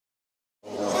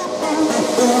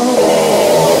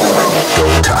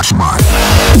maximize.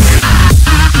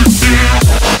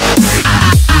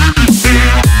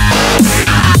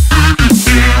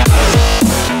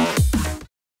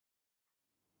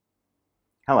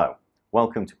 Hello,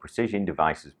 welcome to Precision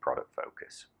Devices Product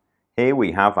Focus. Here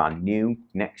we have our new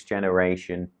next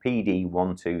generation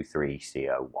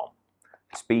PD.123C01,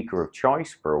 a speaker of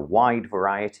choice for a wide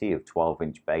variety of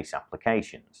 12-inch bass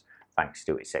applications, thanks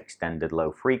to its extended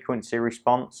low frequency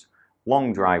response,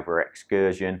 long driver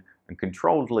excursion, and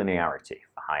controlled linearity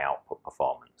for high output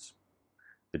performance.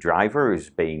 The driver is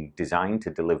being designed to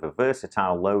deliver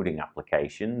versatile loading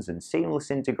applications and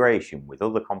seamless integration with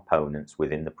other components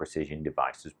within the Precision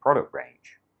Devices product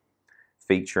range.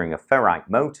 Featuring a Ferrite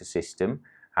motor system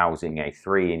housing a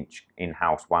 3-inch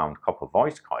in-house wound copper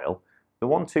voice coil, the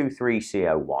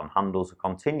 123C01 handles a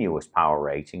continuous power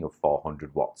rating of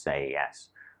 400 watts AES,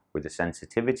 with a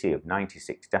sensitivity of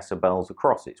 96 decibels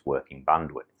across its working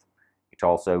bandwidth. It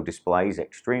also displays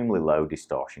extremely low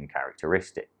distortion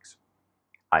characteristics.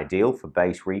 Ideal for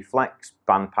bass reflex,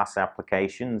 bandpass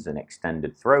applications and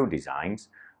extended throw designs,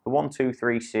 the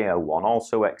 123C01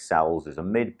 also excels as a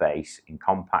mid-bass in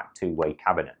compact two-way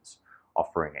cabinets,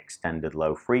 offering extended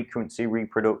low frequency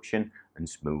reproduction and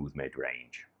smooth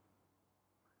mid-range.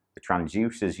 The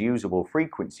transducer's usable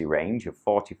frequency range of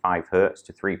 45 Hz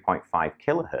to 3.5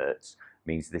 kHz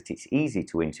means that it's easy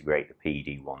to integrate the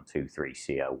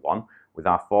PD.123C01 with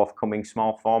our forthcoming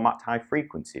small format high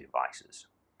frequency devices.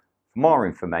 For more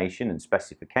information and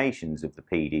specifications of the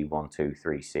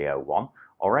PD.123C01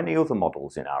 or any other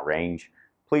models in our range,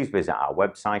 please visit our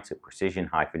website at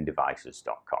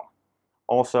precision-devices.com.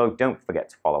 Also, don't forget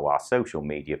to follow our social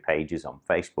media pages on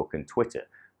Facebook and Twitter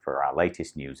for our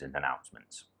latest news and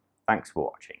announcements. Thanks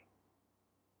for watching.